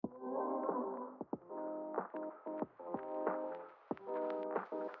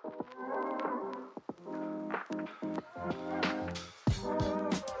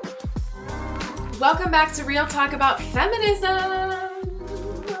Welcome back to Real Talk About Feminism.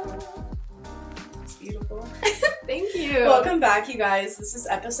 It's beautiful. Thank you. Welcome back, you guys. This is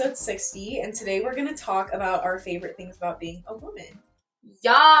episode 60, and today we're going to talk about our favorite things about being a woman.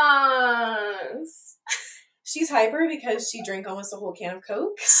 Yes. She's hyper because she drank almost a whole can of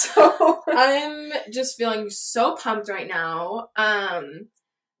Coke, so... I'm just feeling so pumped right now. I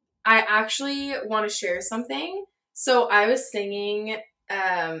actually want to share something. So I was singing...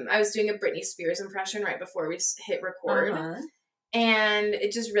 I was doing a Britney Spears impression right before we hit record. And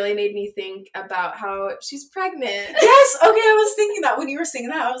it just really made me think about how she's pregnant. Yes! Okay, I was thinking that when you were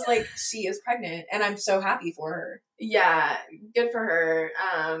singing that. I was like, she is pregnant, and I'm so happy for her. Yeah, good for her.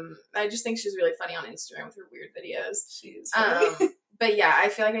 I just think she's really funny on Instagram with her weird videos. She's funny. But yeah, I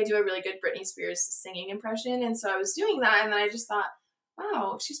feel like I do a really good Britney Spears singing impression, and so I was doing that, and then I just thought,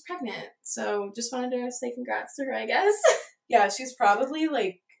 wow, she's pregnant. So just wanted to say congrats to her, I guess. Yeah, she's probably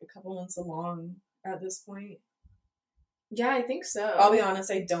like a couple months along at this point. Yeah, I think so. I'll be honest,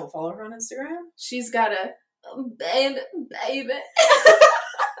 I don't follow her on Instagram. She's got a baby.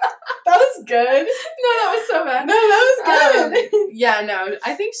 That was good. No, that was so bad. No, that was good. Yeah, no,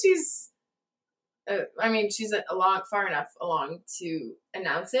 I think she's... she's far enough along to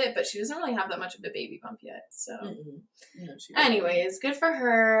announce it, but she doesn't really have that much of a baby bump yet, so... No, anyways, good for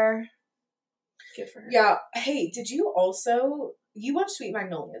her. Good for her. Yeah. Hey, did you also... You watched Sweet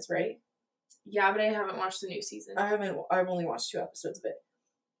Magnolias, right? Yeah, but I haven't watched the new season. I haven't. I've only watched 2 episodes of it.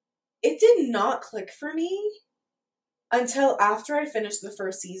 It did not click for me until after I finished the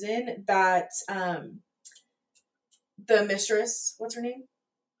first season that the mistress, what's her name?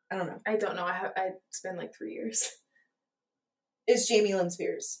 I don't know. I don't know. It's been like 3 years. Is Jamie Lynn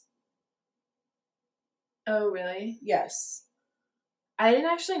Spears. Oh, really? Yes. I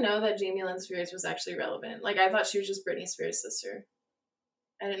didn't actually know that Jamie Lynn Spears was actually relevant. Like, I thought she was just Britney Spears' sister.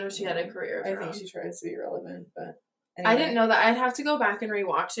 I didn't know she had a career of her own. I think she tries to be relevant, but... Anyway. I didn't know that. I'd have to go back and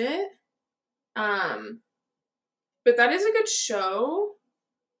rewatch it. But that is a good show.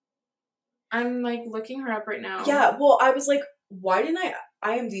 I'm, like, looking her up right now. Yeah, well, I was like, why didn't I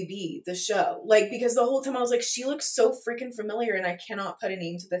IMDb the show? Like, because the whole time I was like, she looks so freaking familiar and I cannot put a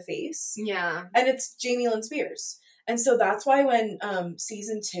name to the face. Yeah. And it's Jamie Lynn Spears. And so that's why when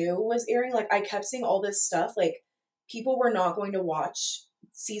season 2 was airing, like, I kept seeing all this stuff. Like, people were not going to watch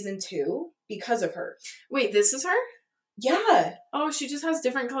season 2 because of her. Wait, this is her? Yeah. Oh, she just has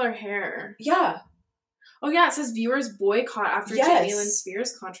different color hair. Yeah. Oh, yeah, it says viewers boycott after Jamie Lynn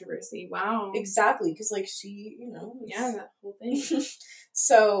Spears controversy. Wow. Exactly, because, like, she, you know. Yeah, that whole thing.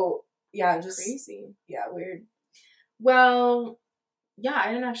 So, yeah, just... Crazy. Yeah, weird. Well, yeah, I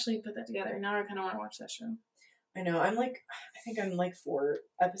didn't actually put that together. Now I kind of want to watch that show. I know. I think I'm like 4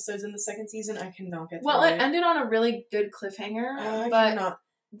 episodes in the second season. I cannot get through Well, it ended on a really good cliffhanger, but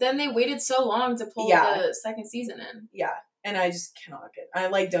then they waited so long to pull the second season in. Yeah, and I just cannot get... I,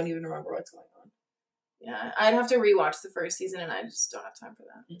 don't even remember what's going on. Yeah, I'd have to rewatch the first season, and I just don't have time for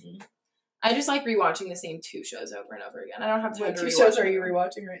that. Mm-hmm. I just like rewatching the same 2 shows over and over again. I don't have time to rewatch. What 2 shows are you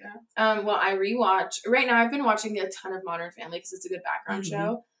rewatching right now? Well, I rewatch... Right now, I've been watching a ton of Modern Family because it's a good background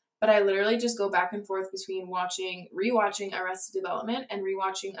show. But I literally just go back and forth between rewatching Arrested Development and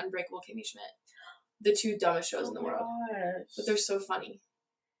rewatching Unbreakable Kimmy Schmidt. The 2 dumbest shows in the world. Gosh. But they're so funny.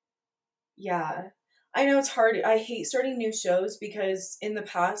 Yeah. I know it's hard. I hate starting new shows because in the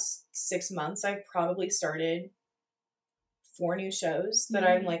past 6 months, I've probably started 4 new shows that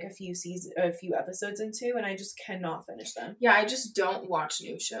I'm like a few episodes into, and I just cannot finish them. Yeah, I just don't watch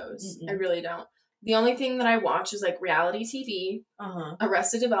new shows. I really don't. The only thing that I watch is, like, reality TV,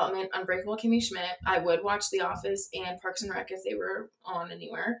 Arrested Development, Unbreakable Kimmy Schmidt. I would watch The Office and Parks and Rec if they were on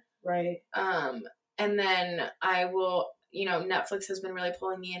anywhere. Right. And then I will, Netflix has been really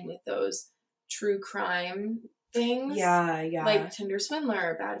pulling me in with those true crime things. Yeah. Like Tinder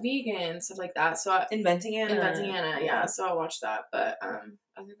Swindler, Bad Vegan, stuff like that. So Inventing Anna, yeah. So I'll watch that. But other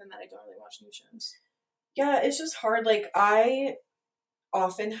than that, I don't really watch new shows. Yeah, it's just hard. Like, I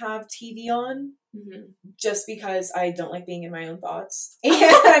often have TV on just because I don't like being in my own thoughts.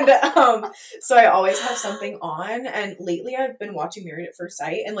 And so I always have something on. And lately I've been watching Married at First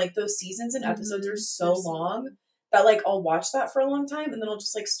Sight, and like those seasons and episodes are so long that like I'll watch that for a long time and then I'll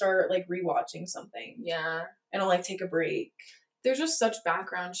just like start like rewatching something. Yeah. And I'll like take a break. There's just such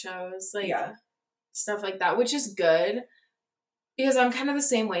background shows, like stuff like that, which is good. Because I'm kind of the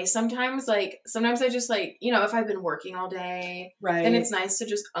same way. Sometimes I just like, if I've been working all day, right, then it's nice to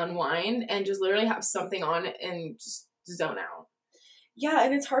just unwind and just literally have something on and just zone out. Yeah,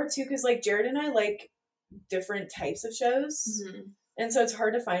 and it's hard too because like Jared and I like different types of shows. And so it's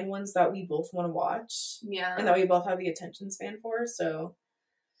hard to find ones that we both want to watch. Yeah. And that we both have the attention span for, so...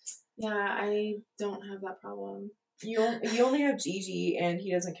 Yeah, I don't have that problem. You only have Gigi, and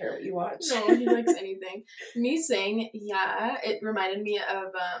he doesn't care what you watch. No, he likes anything. Me saying, yeah, it reminded me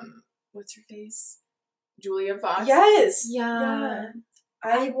of, what's her face? Julia Fox. Yes! Yeah.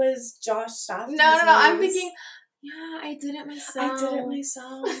 I was Josh Safdie's No, I'm thinking, yeah, I did it myself.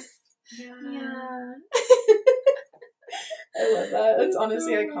 Yeah. I love that. That's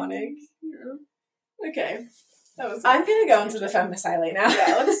honestly iconic. Yeah. Okay. I'm gonna go into the feminist highlight now.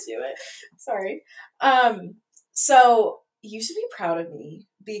 Yeah, let's do it. Sorry. So you should be proud of me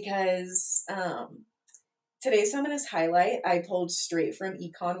because today's feminist highlight I pulled straight from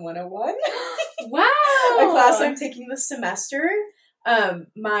Econ 101. Wow! A class I'm taking this semester.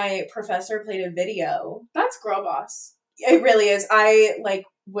 My professor played a video. That's girl boss. It really is. I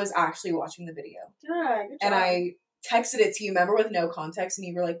was actually watching the video. Yeah, good job. And I texted it to you, remember, with no context, and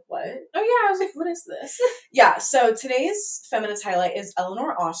you were like, what? Oh yeah, I was like, what is this? Yeah, so today's feminist highlight is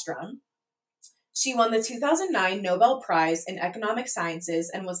Elinor Ostrom. She won the 2009 Nobel Prize in Economic Sciences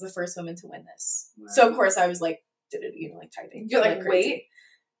and was the first woman to win this. Wow. So, of course, I was like, typing. You're like, wait,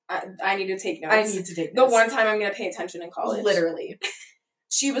 I need to take notes. I need to take notes. The one time I'm going to pay attention in college. Literally.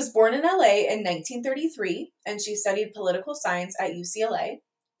 She was born in LA in 1933, and she studied political science at UCLA.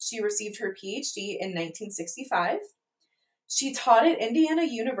 She received her PhD in 1965. She taught at Indiana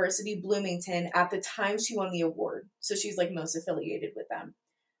University Bloomington at the time she won the award, so she's most affiliated with them.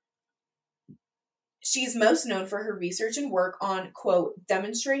 She's most known for her research and work on, quote,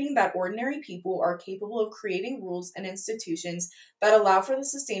 demonstrating that ordinary people are capable of creating rules and institutions that allow for the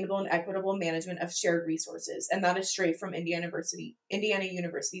sustainable and equitable management of shared resources. And that is straight from Indiana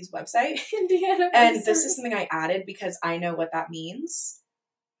University's website. And this is something I added because I know what that means.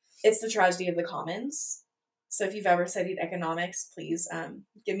 It's the tragedy of the commons. So if you've ever studied economics, please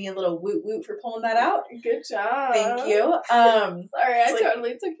give me a little woot woot for pulling that out. Good job. Thank you. Sorry, I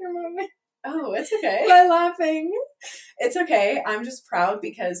totally took your moment. Oh, it's okay. By laughing. It's okay. I'm just proud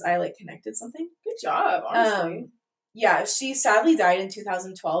because I connected something. Good job, honestly. Yeah, she sadly died in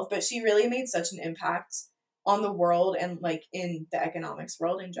 2012, but she really made such an impact on the world and in the economics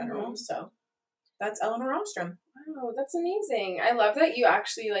world in general. Mm-hmm. So that's Elinor Ostrom. Wow, that's amazing. I love that you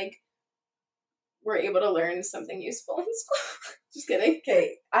actually were able to learn something useful in school. Just kidding.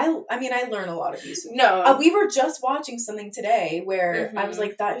 Okay. I learn a lot of useful. No. We were just watching something today where I was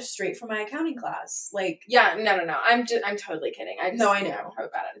like, that is straight from my accounting class. Yeah, no. I'm totally kidding. I know. Have a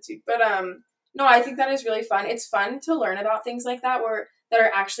bad attitude. But no, I think that is really fun. It's fun to learn about things like that that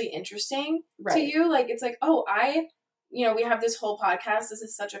are actually interesting to you. It's we have this whole podcast. This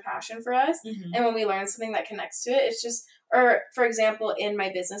is such a passion for us. Mm-hmm. And when we learn something that connects to it, it's just, or for example, in my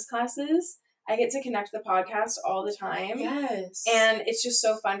business classes, I get to connect to the podcast all the time. Yes. And it's just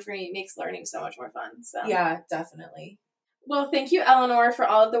so fun for me. It makes learning so much more fun. So yeah, definitely. Well, thank you, Elinor, for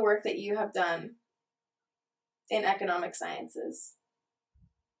all of the work that you have done in economic sciences.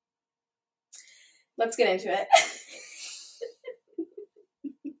 Let's get into it.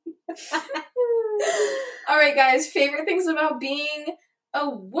 All right, guys. Favorite things about being a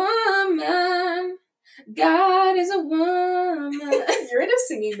woman. God is a woman. You're in a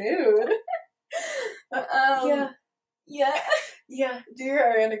singing mood. Yeah. Do your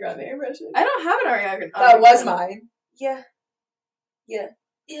Ariana Grande impression. I don't have an Ariana Grande. That was mine. Yeah. That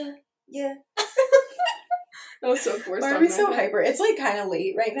was so forced. Why are we so hyper? It's kind of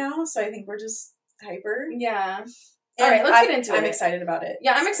late right now, so I think we're just hyper. Yeah. All right, let's get into it. I'm excited about it.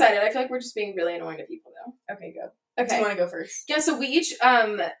 Yeah, I'm excited. I feel like we're just being really annoying to people, though. Okay, go. Okay. Do you want to go first? Yeah, so we each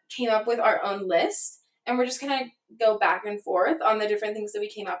came up with our own list, and we're just going to go back and forth on the different things that we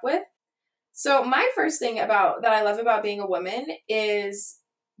came up with. So my first thing that I love about being a woman is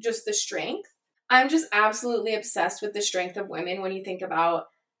just the strength. I'm just absolutely obsessed with the strength of women when you think about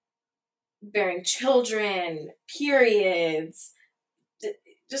bearing children, periods,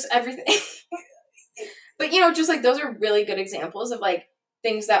 just everything. But, just those are really good examples of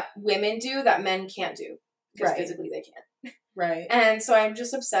things that women do that men can't do because physically they can't. Right. And so I'm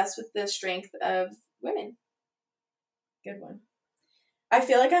just obsessed with the strength of women. Good one. I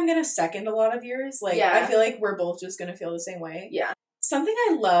feel like I'm going to second a lot of yours. I feel like we're both just going to feel the same way. Yeah. Something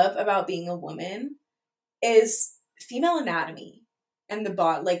I love about being a woman is female anatomy and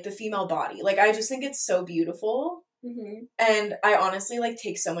the female body. I just think it's so beautiful. Mm-hmm. And I honestly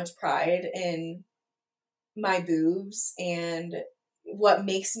take so much pride in my boobs and what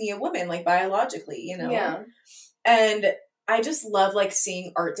makes me a woman, biologically, Yeah. And I just love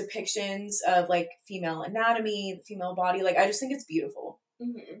seeing art depictions of female anatomy, the female body. I just think it's beautiful.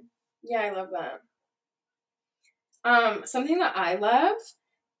 Mm-hmm. Yeah, I love that. Something that I love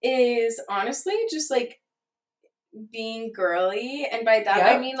is honestly just being girly. And by that,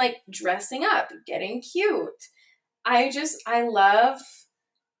 I mean, like, dressing up, getting cute. I love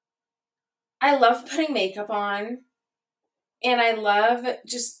putting makeup on. And I love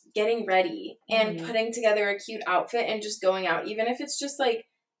just getting ready and putting together a cute outfit and just going out. Even if it's just, like,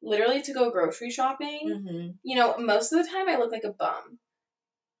 literally to go grocery shopping. You know, most of the time I look like a bum.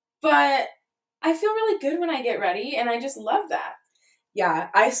 But I feel really good when I get ready, and I just love that. Yeah,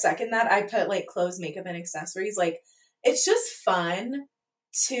 I second that. I put, like, clothes, makeup, and accessories. Like, it's just fun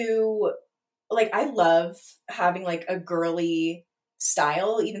to, like, I love having, like, a girly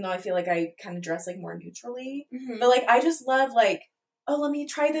style, even though I feel like I kind of dress, like, more neutrally. But, like, I just love, like, oh, let me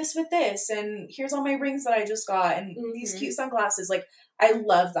try this with this, and here's all my rings that I just got, and these cute sunglasses. Like, I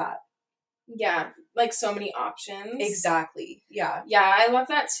love that. Yeah, like, so many options. Exactly. Yeah. Yeah, I love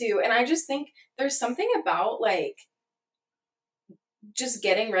that too. And I just think there's something about, like, just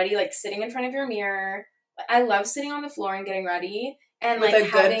getting ready, like, sitting in front of your mirror. I love sitting on the floor and getting ready. And, with, like,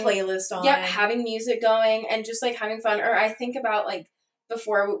 a good playlist on. Yep, having music going and just, like, having fun. Or I think about, like,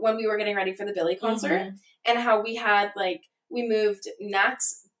 before when we were getting ready for the Billie concert and how we had, like, we moved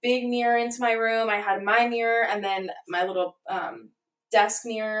Nat's big mirror into my room. I had my mirror and then my little desk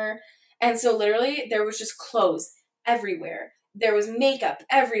mirror. And so literally there was just clothes everywhere. There was makeup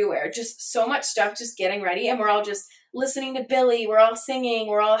everywhere. Just so much stuff just getting ready. And we're all just listening to Billie. We're all singing.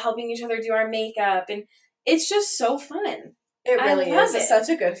 We're all helping each other do our makeup. And it's just so fun. It really is. It's such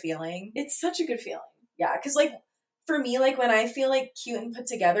a good feeling. It's such a good feeling. Yeah, because, like, for me, like, when I feel, like, cute and put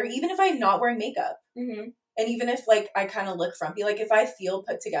together, even if I'm not wearing makeup, and even if, like, I kind of look frumpy, like, if I feel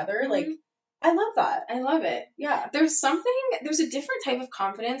put together, like, I love that. I love it. Yeah. There's a different type of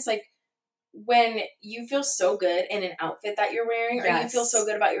confidence, like, when you feel so good in an outfit that you're wearing, or you feel so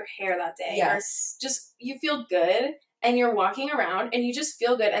good about your hair that day, or just, you feel good, and you're walking around, and you just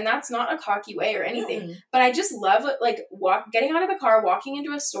feel good, and that's not a cocky way or anything, but I just love, like, getting out of the car, walking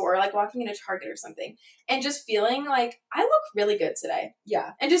into a store, like, walking into Target or something, and just feeling like, I look really good today.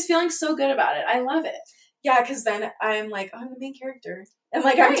 Yeah. And just feeling so good about it. I love it. Yeah, because then I'm like, oh, I'm the main character. And,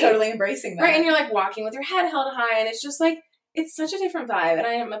 like, I'm totally embracing that. Right, and you're, like, walking with your head held high, and it's just, like, it's such a different vibe, and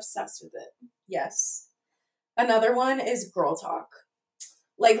I am obsessed with it. Yes. Another one is girl talk.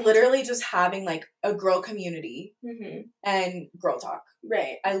 Like, literally just having, like, a girl community and girl talk.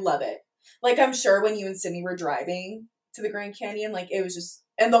 Right. I love it. Like, I'm sure when you and Sydney were driving to the Grand Canyon, like, it was just,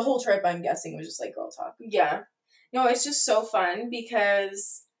 and the whole trip, I'm guessing, was just, like, girl talk. Yeah. No, it's just so fun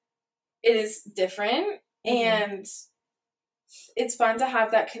because it is different, and it's fun to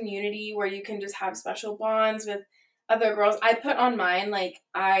have that community where you can just have special bonds with other girls. I put on mine, like,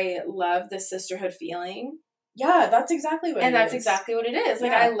 I love the sisterhood feeling. Yeah, that's exactly what it is. And that's exactly what it is.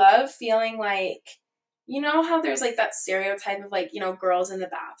 Like, I love feeling like, you know how there's, like, that stereotype of, like, you know, girls in the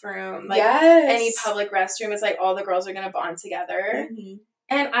bathroom? Like, any public restroom is, like, all the girls are going to bond together.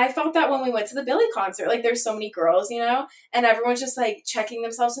 And I felt that when we went to the Billie concert. Like, there's so many girls, you know? And everyone's just, like, checking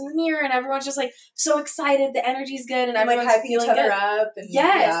themselves in the mirror. And everyone's just, like, so excited. The energy's good. And everyone's, like, hyping each other up. And,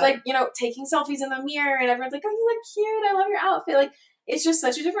 like, you know, taking selfies in the mirror. And everyone's like, oh, you look cute. I love your outfit. Like, it's just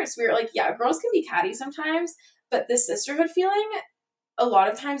such a different spirit. Like, yeah, girls can be catty sometimes. But this sisterhood feeling, a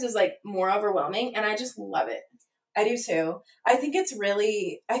lot of times, is, like, more overwhelming. And I just love it. I do too. I think that's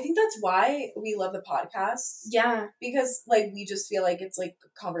why we love the podcast. Yeah. Because, like, we just feel like it's, like,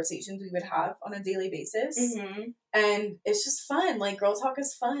 conversations we would have on a daily basis. And it's just fun. Like, girl talk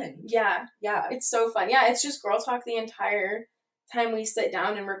is fun. Yeah. Yeah. It's so fun. Yeah, it's just girl talk the entire time we sit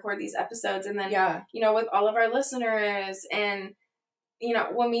down and record these episodes. And then, you know, with all of our listeners, and, you know,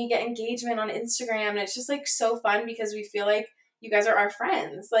 when we get engagement on Instagram, and it's just, like, so fun because we feel like you guys are our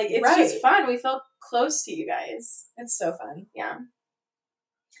friends. Like, it's just fun. We feel close to you guys. It's so fun. Yeah.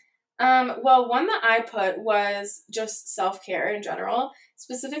 Well, one that I put was just self-care in general,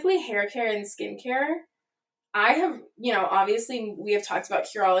 specifically hair care and skincare. I have, you know, obviously we have talked about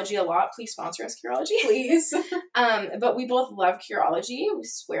Curology a lot. Please sponsor us, Curology. Please. But we both love Curology. We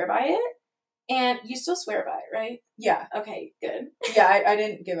swear by it. And you still swear by it, right? Yeah. Okay, good. Yeah, I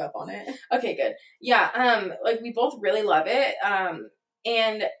didn't give up on it. Okay, good. Yeah, like, we both really love it.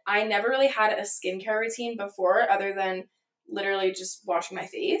 And I never really had a skincare routine before other than literally just washing my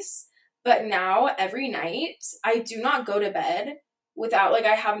face. But now, every night, I do not go to bed without, like,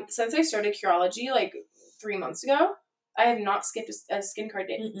 since I started Curology, like, 3 months ago, I have not skipped a skincare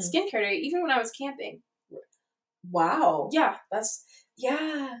day, even when I was camping. Wow. Yeah.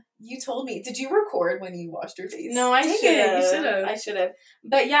 Yeah, you told me. Did you record when you washed your face? No, I should have. You should have. I should have.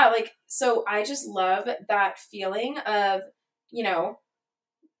 But yeah, like, so I just love that feeling of, you know,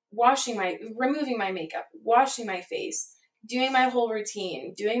 removing my makeup, washing my face, doing my whole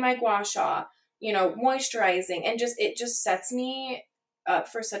routine, doing my gua sha, you know, moisturizing, and it just sets me up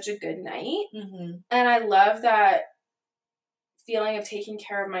for such a good night. Mm-hmm. And I love that feeling of taking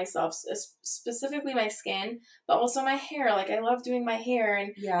care of myself, specifically my skin, but also my hair. Like, I love doing my hair,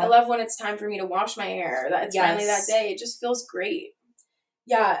 and I love when it's time for me to wash my hair, that it's finally that day. It just feels great.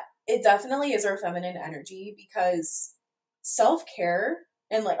 Yeah, it definitely is our feminine energy, because self-care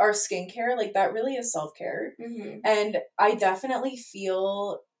and like our skincare, like that really is self-care. Mm-hmm. And I definitely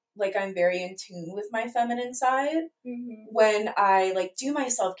feel like I'm very in tune with my feminine side when I like do my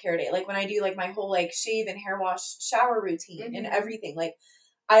self-care day, like when I do like my whole like shave and hair wash shower routine and everything. Like,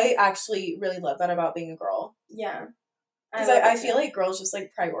 I actually really love that about being a girl. Yeah. Because I feel like girls just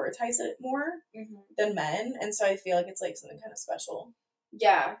like prioritize it more than men, and so I feel like it's like something kind of special.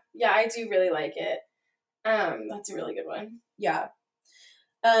 Yeah, I do really like it. That's a really good one. Yeah.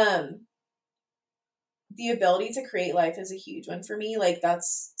 The ability to create life is a huge one for me. Like,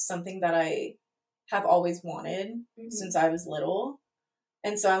 that's something that I have always wanted since I was little.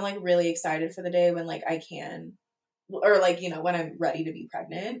 And so I'm like really excited for the day when like I can, or like, you know, when I'm ready to be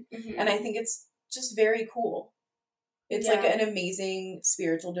pregnant. And I think it's just very cool. It's like an amazing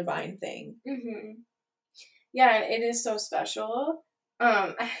spiritual divine thing. Yeah, and it is so special.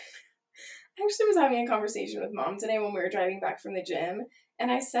 I actually was having a conversation with Mom today when we were driving back from the gym,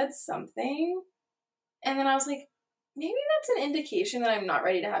 and I said something, and then I was like, maybe that's an indication that I'm not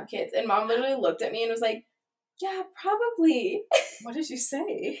ready to have kids. And Mom literally looked at me and was like, yeah, probably. What did you say?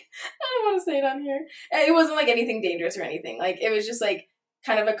 I don't want to say it on here. It wasn't like anything dangerous or anything. Like, it was just like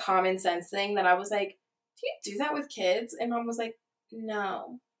kind of a common sense thing that I was like, do you do that with kids? And Mom was like,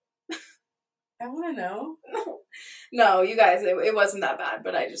 no. I want to know. No, you guys, it wasn't that bad,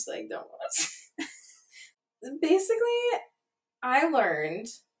 but I just like don't want to. Basically, I learned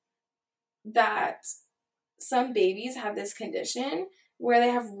that some babies have this condition where they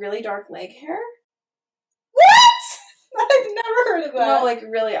have really dark leg hair. What? I've never heard of that. No, like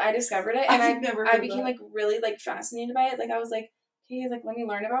really, I discovered it, and I became that. like really like fascinated by it. Like, I was like, hey, like let me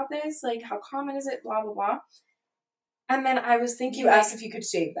learn about this. Like, how common is it? Blah blah blah. And then I was thinking, you asked if you could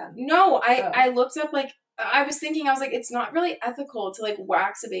shave them. No, I looked up like. I was thinking, I was like, it's not really ethical to like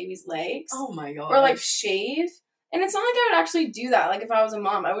wax a baby's legs. Oh my god. Or like shave. And it's not like I would actually do that. Like, if I was a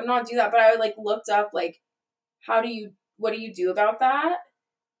mom, I would not do that. But I would like looked up like, what do you do about that?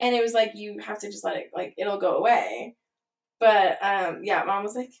 And it was like, you have to just let it, like, it'll go away. But yeah, Mom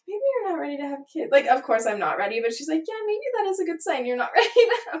was like, maybe you're not ready to have kids. Like, of course I'm not ready, but she's like, yeah, maybe that is a good sign you're not ready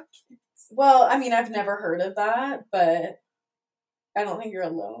to have kids. Well, I mean, I've never heard of that, but I don't think you're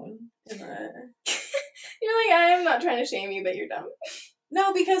alone in that. You're like, I am not trying to shame you, but you're dumb.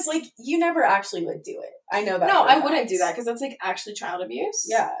 No, because, like, you never actually would do it. I know that. No, I wouldn't do that, because that's, like, actually child abuse.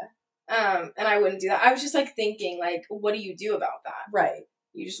 Yeah. And I wouldn't do that. I was just, like, thinking, like, what do you do about that? Right.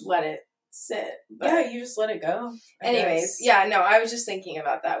 You just let it sit. But yeah, you just let it go. Anyways, yeah, no, I was just thinking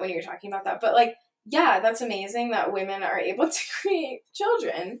about that when you were talking about that. But, like, yeah, that's amazing that women are able to create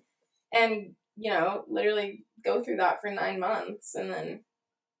children and, you know, literally go through that for 9 months and then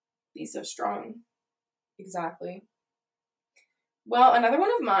be so strong. Exactly. Well, another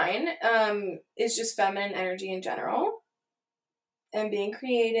one of mine is just feminine energy in general and being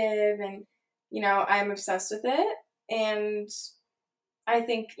creative, and, you know, I'm obsessed with it, and I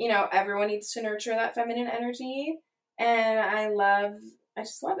think, you know, everyone needs to nurture that feminine energy, and I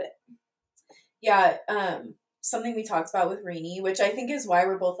just love it. Yeah, something we talked about with Rainey, which I think is why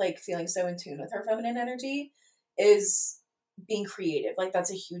we're both, like, feeling so in tune with our feminine energy, is being creative. Like,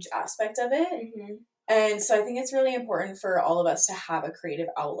 that's a huge aspect of it. And so I think it's really important for all of us to have a creative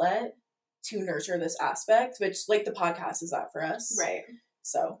outlet to nurture this aspect, which, like, the podcast is that for us. Right.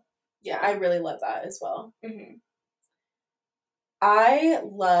 So, yeah, I really love that as well. I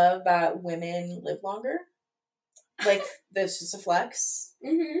love that women live longer. Like, that's just a flex.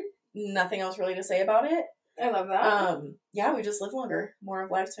 Nothing else really to say about it. I love that. Yeah, we just live longer. More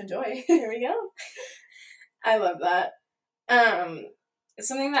of life to enjoy. Here we go. I love that.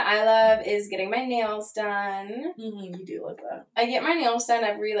 Something that I love is getting my nails done. You do love that. I get my nails done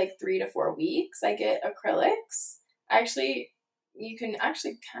every, like, 3 to 4 weeks. I get acrylics. You can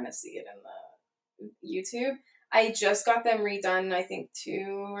actually kind of see it in the YouTube. I just got them redone, I think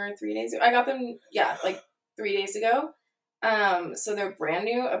 2 or 3 days ago. I got them, like 3 days ago. So they're a brand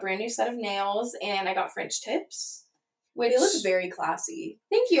new set of nails, and I got French tips. Which, they look very classy.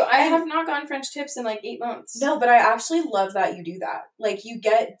 Thank you. I have not gotten French tips in like 8 months. No, but I actually love that you do that. Like, you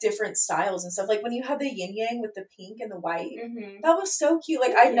get different styles and stuff. Like, when you had the yin yang with the pink and the white, that was so cute.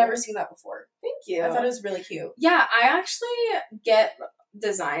 Like, I'd never seen that before. Thank you. I thought it was really cute. Yeah, I actually get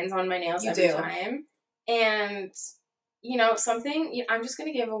designs on my nails every time. And, you know, I'm just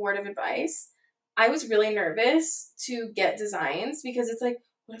going to give a word of advice. I was really nervous to get designs because it's like,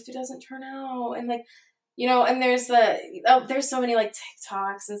 what if it doesn't turn out? And like, you know, and there's so many like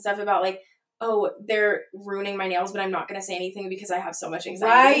TikToks and stuff about like, oh, they're ruining my nails, but I'm not going to say anything because I have so much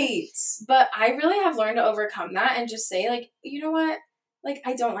anxiety. Right. But I really have learned to overcome that and just say like, you know what? Like,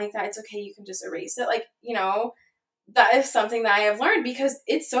 I don't like that. It's okay. You can just erase it. Like, you know, that is something that I have learned because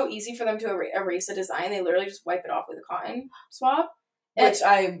it's so easy for them to erase a design. They literally just wipe it off with a cotton swab. Which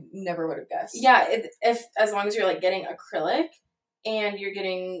I never would have guessed. Yeah. As long as you're like getting acrylic and you're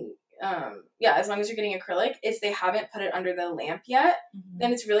getting, as long as you're getting acrylic, if they haven't put it under the lamp yet,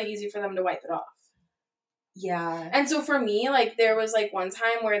 then it's really easy for them to wipe it off. Yeah. And so for me, like, there was, like, one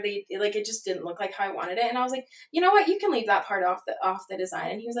time where it just didn't look like how I wanted it. And I was like, you know what? You can leave that part off the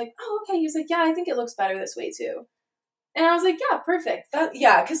design. And he was like, oh, okay. He was like, yeah, I think it looks better this way, too. And I was like, yeah, perfect.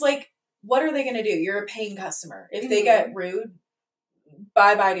 Because, like, what are they going to do? You're a paying customer. If they get rude,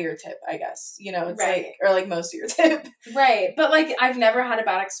 bye-bye to your tip, I guess. You know, it's right. Like, or, like, most of your tip. Right. But, like, I've never had a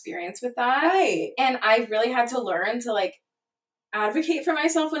bad experience with that. Right. And I really had to learn to, like, advocate for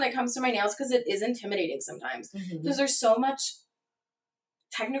myself when it comes to my nails because it is intimidating sometimes because there's so much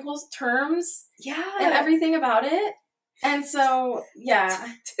technical terms and everything about it. And so, yeah.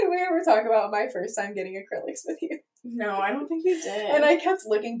 Did we ever talk about my first time getting acrylics with you? No, I don't think you did. And I kept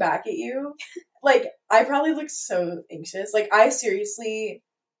looking back at you. Like, I probably looked so anxious. Like, I seriously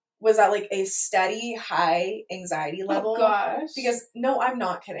was at, like, a steady high anxiety level. Oh, gosh. Because, no, I'm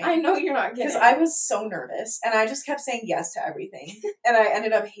not kidding. I know you're not kidding. Because I was so nervous, and I just kept saying yes to everything. And I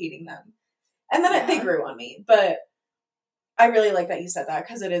ended up hating them. And then they grew on me. But I really like that you said that,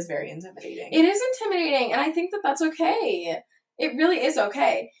 because it is very intimidating. It is intimidating, and I think that that's okay. It really is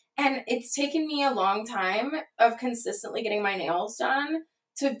okay. And it's taken me a long time of consistently getting my nails done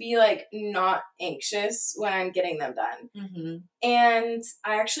to be, like, not anxious when I'm getting them done. And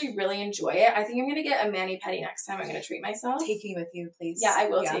I actually really enjoy it. I think I'm going to get a mani-pedi next time I'm going to treat myself. Take me with you, please. Yeah, I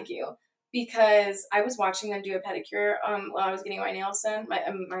will take you. Because I was watching them do a pedicure while I was getting my nails done, my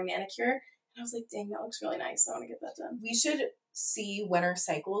manicure. And I was like, dang, that looks really nice. I want to get that done. We should see when our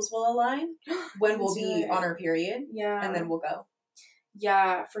cycles will align, when we'll be on our period. Yeah. And then we'll go.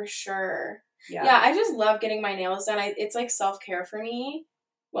 Yeah, for sure. Yeah, I just love getting my nails done. It's like self-care for me.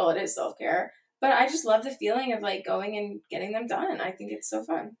 Well, it is self-care. But I just love the feeling of, like, going and getting them done. I think it's so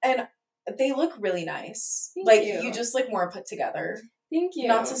fun. And they look really nice. Thank you. You just, like, more put together. Thank you.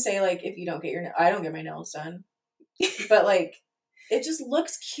 Not to say, like, if you don't get I don't get my nails done. But, like, it just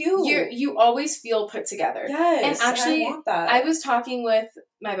looks cute. You always feel put together. Yes. And actually, I want that. I was talking with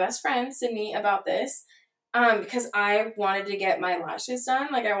my best friend, Sydney, about this. Because I wanted to get my lashes done.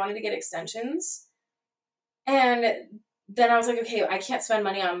 Like, I wanted to get extensions. And then I was like, okay, I can't spend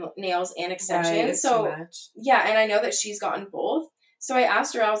money on nails and extensions. Right, it's so, too much. Yeah, and I know that she's gotten both. So I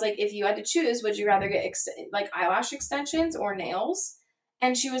asked her, I was like, if you had to choose, would you rather get, eyelash extensions or nails?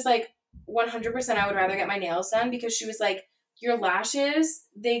 And she was like, 100% I would rather get my nails done because she was like, your lashes,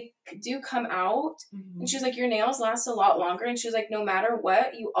 they do come out. And she was like, your nails last a lot longer. And she was like, no matter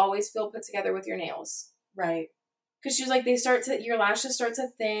what, you always feel put together with your nails. Right. Because she was like, your lashes start to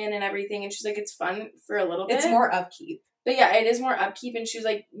thin and everything. And she's like, it's fun for a little bit. It's more upkeep. But yeah, it is more upkeep. And she was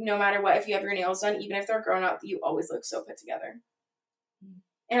like, no matter what, if you have your nails done, even if they're grown out, you always look so put together.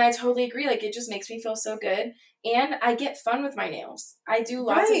 And I totally agree. Like, it just makes me feel so good. And I get fun with my nails. I do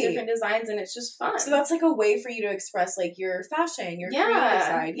lots of different designs, and it's just fun. So that's, like, a way for you to express, like, your fashion, your creative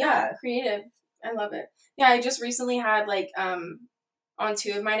side. Yeah, creative. I love it. Yeah, I just recently had, like, on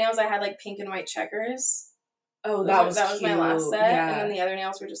 2 of my nails, I had, like, pink and white checkers. Oh, that was my last set. Yeah. And then the other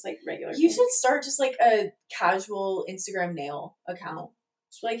nails were just, like, regular You should start just, like, a casual Instagram nail account.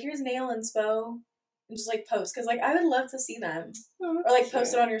 Just like, here's nail inspo. And just, like, post. Because, like, I would love to see them. Oh, or, like,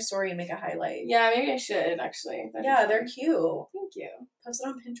 post it on your story and make a highlight. Yeah, maybe I should, actually. They're cute. Thank you. Post it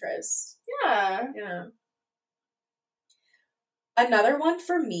on Pinterest. Yeah. Yeah. Another one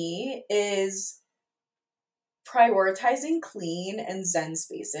for me is prioritizing clean and zen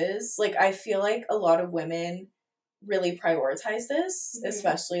spaces. Like, I feel like a lot of women really prioritize this,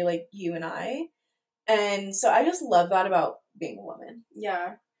 especially, like, you and I. And so I just love that about being a woman.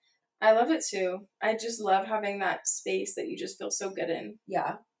 Yeah. I love it too. I just love having that space that you just feel so good in.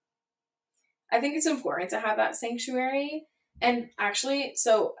 Yeah. I think it's important to have that sanctuary. And actually,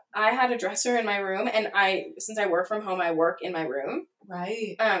 so I had a dresser in my room, and since I work from home, I work in my room.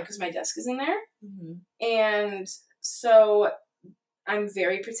 Right. Because my desk is in there. And so I'm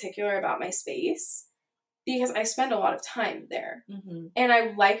very particular about my space because I spend a lot of time there. And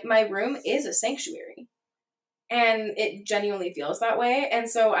I like my room is a sanctuary. And it genuinely feels that way. And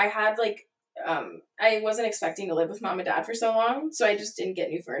so I had, like, I wasn't expecting to live with mom and dad for so long, so I just didn't get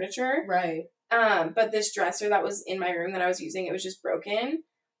new furniture. Right. But this dresser that was in my room that I was using, it was just broken.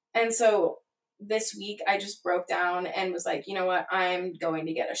 And so this week I just broke down and was like, you know what? I'm going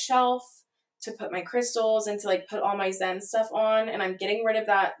to get a shelf to put my crystals and to like put all my Zen stuff on. And I'm getting rid of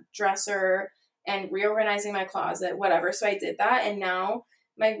that dresser and reorganizing my closet, whatever. So I did that. And now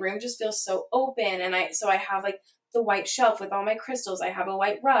my room just feels so open. And I have like the white shelf with all my crystals. I have a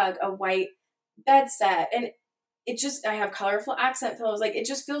white rug, a white bed set. And I have colorful accent pillows. Like, it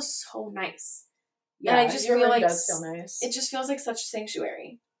just feels so nice. Yeah, and I just your feel room like does feel nice. It just feels like such a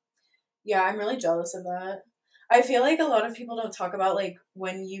sanctuary. Yeah, I'm really jealous of that. I feel like a lot of people don't talk about, like,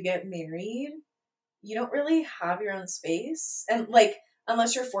 when you get married, you don't really have your own space. And, like,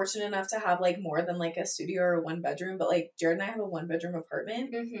 unless you're fortunate enough to have, like, more than, like, a studio or a 1-bedroom. But, like, Jared and I have a 1-bedroom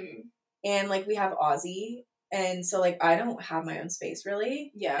apartment. Mm-hmm. And, like, we have Ozzy. And so, like, I don't have my own space,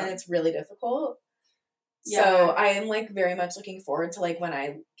 really. Yeah. And it's really difficult. Yeah. So I am, like, very much looking forward to, like, when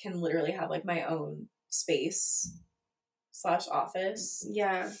I can literally have, like, my own space / office.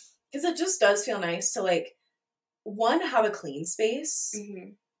 Yeah. Because it just does feel nice to, like, one, have a clean space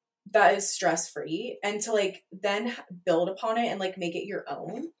that is stress-free, and to, like, then build upon it and, like, make it your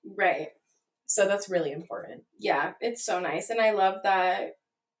own. Right. So that's really important. Yeah, it's so nice. And I love that.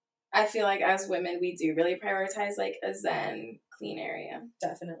 I feel like as women, we do really prioritize, like, a Zen clean area.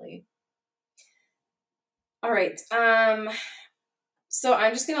 Definitely. All right. So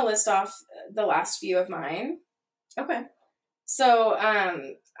I'm just going to list off the last few of mine. Okay. So,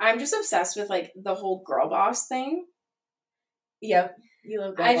 I'm just obsessed with, like, the whole girl boss thing. Yep. You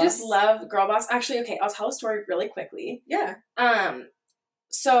love girl boss. I just love girl boss. Actually, okay, I'll tell a story really quickly. Yeah.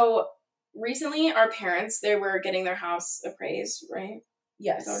 So recently our parents, they were getting their house appraised, right?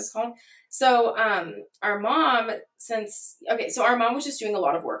 Yes. Is that what it's called? So, our mom, our mom was just doing a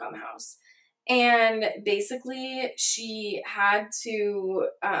lot of work on the house. And basically she had to,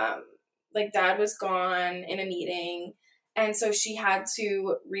 Dad was gone in a meeting. And so she had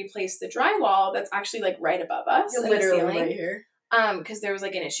to replace the drywall that's actually, like, right above us. Literally right here. Because there was,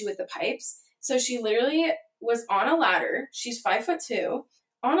 like, an issue with the pipes. So she literally was on a ladder. She's 5'2",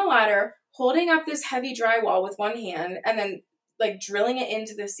 on a ladder, holding up this heavy drywall with one hand, and then, like, drilling it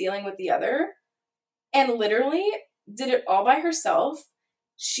into the ceiling with the other. And literally did it all by herself.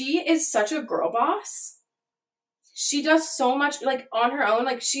 She is such a girl boss. She does so much, like, on her own.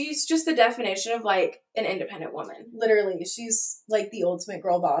 Like, she's just the definition of, like, an independent woman. Literally. She's, like, the ultimate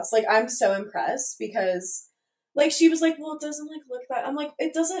girl boss. Like, I'm so impressed because, like, she was like, well, it doesn't, like, look that. I'm like,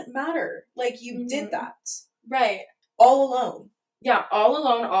 it doesn't matter. Like, you did that. Right. All alone. Yeah, all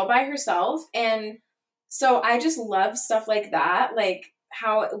alone, all by herself. And so I just love stuff like that. Like,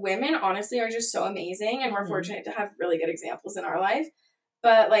 how women, honestly, are just so amazing. And we're fortunate to have really good examples in our life.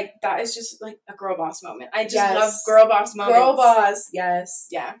 But, like, that is just, like, a girl boss moment. I just love girl boss moments. Girl boss, yes.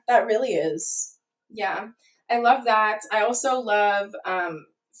 Yeah. That really is. Yeah. I love that. I also love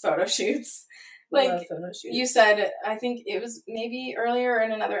photo shoots. Like, love photo shoots. You said, I think it was maybe earlier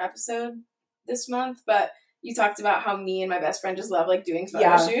in another episode this month, but you talked about how me and my best friend just love, like, doing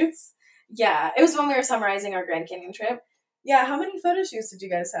photo shoots. Yeah. It was when we were summarizing our Grand Canyon trip. Yeah. How many photo shoots did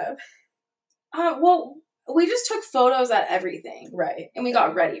you guys have? Well, we just took photos at everything. Right. And we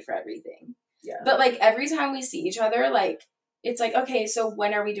got ready for everything. Yeah. But, like, every time we see each other, like, it's like, okay, so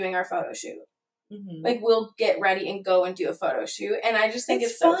when are we doing our photo shoot? Mm-hmm. Like, we'll get ready and go and do a photo shoot. And I just think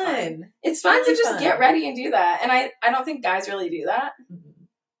it's so fun. It's fun really to just get ready and do that. And I don't think guys really do that. Mm-hmm.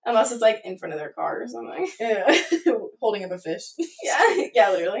 Unless it's, like, in front of their car or something. Yeah. Holding up a fish.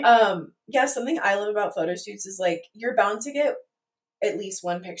 Yeah, literally. Yeah, something I love about photo shoots is, like, you're bound to get at least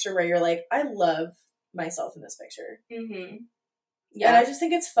one picture where you're like, I love myself in this picture. Mm-hmm. Yeah. And I just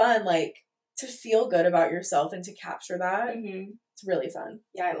think it's fun, like, to feel good about yourself and to capture that. Mm-hmm. It's really fun.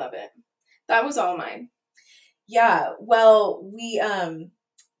 Yeah, I love it. That was all mine. Yeah, well, we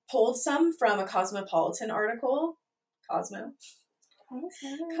pulled some from a Cosmopolitan article. Cosmo.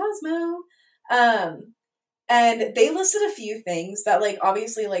 And they listed a few things that, like,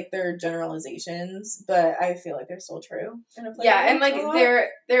 obviously, like, they're generalizations, but I feel like they're still true. Yeah, and, like,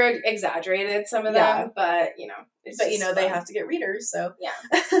 they're exaggerated, some of them, but, you know. But, you know, they have to get readers, so.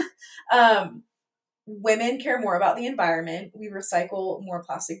 Yeah. Women care more about the environment. We recycle more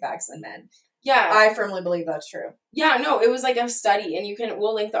plastic bags than men. Yeah. I firmly believe that's true. Yeah, no, it was, like, a study, and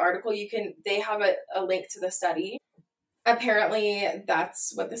we'll link the article. They have a link to the study. Apparently,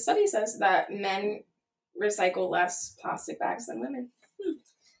 that's what the study says, that men recycle less plastic bags than women.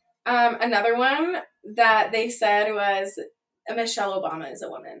 Another one that they said was Michelle Obama is a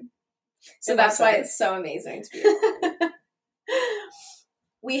woman. So that's why it's so amazing to be a woman.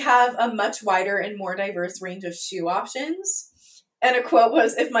 We have a much wider and more diverse range of shoe options. And a quote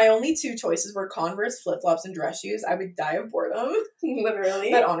was, if my only two choices were Converse, flip-flops, and dress shoes, I would die of boredom. Literally.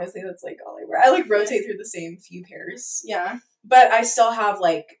 But honestly, that's like all I wear. I like rotate through the same few pairs. Yeah. But I still have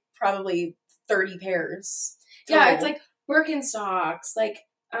like probably 30 pairs. Total. Yeah, it's like Birkenstocks, like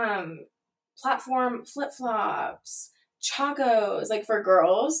platform flip-flops, Chacos, like for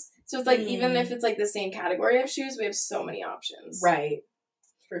girls. So it's like even if it's like the same category of shoes, we have so many options. Right.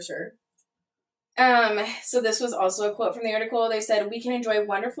 For sure. So this was also a quote from the article. They said, we can enjoy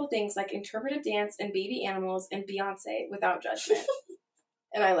wonderful things like interpretive dance and baby animals and Beyonce without judgment.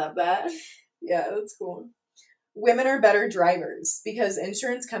 And I love that. Yeah, that's cool. Women are better drivers because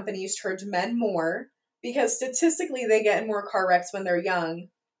insurance companies charge men more because statistically they get in more car wrecks when they're young,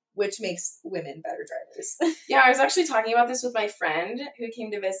 which makes women better drivers. Yeah, I was actually talking about this with my friend who came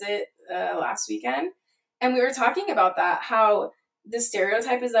to visit last weekend. And we were talking about that, how the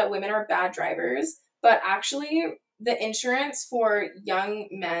stereotype is that women are bad drivers, but actually the insurance for young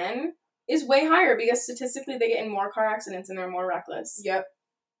men is way higher because statistically they get in more car accidents and they're more reckless. Yep.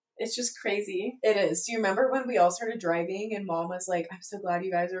 It's just crazy. It is. Do you remember when we all started driving and Mom was like, I'm so glad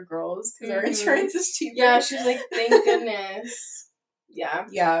you guys are girls because our insurance is cheaper. Yeah, she's like, thank goodness. Yeah.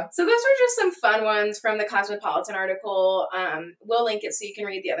 Yeah. So those were just some fun ones from the Cosmopolitan article. We'll link it so you can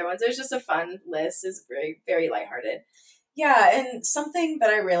read the other ones. There's just a fun list. It's very, very lighthearted. Yeah, and something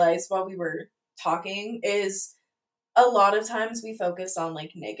that I realized while we were talking is a lot of times we focus on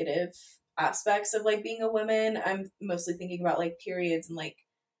like negative aspects of like being a woman. I'm mostly thinking about like periods and like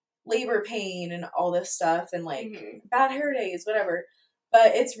labor pain and all this stuff and like bad hair days, whatever.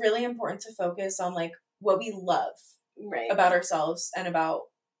 But it's really important to focus on like what we love about ourselves and about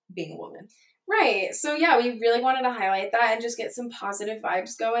being a woman. Right. So yeah, we really wanted to highlight that and just get some positive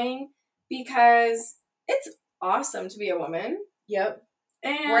vibes going because it's awesome to be a woman. Yep.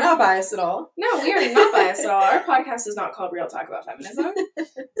 And we're not biased at all. No, we are not biased at all. Our podcast is not called Real Talk About Feminism.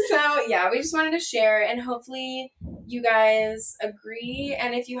 So yeah, we just wanted to share and hopefully you guys agree.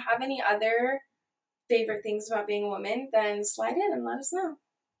 And if you have any other favorite things about being a woman, then slide in and let us know.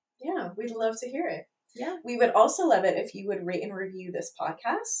 Yeah, we'd love to hear it. Yeah. We would also love it if you would rate and review this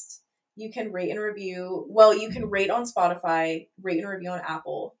podcast. You can rate and review, well, you can rate on Spotify, rate and review on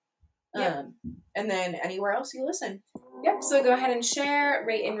Apple. Yep. And then anywhere else you listen. Yep, so go ahead and share,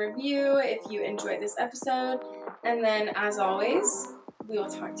 rate, and review if you enjoyed this episode. And then, as always, we will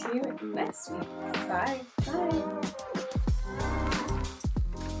talk to you next week. Bye. Bye.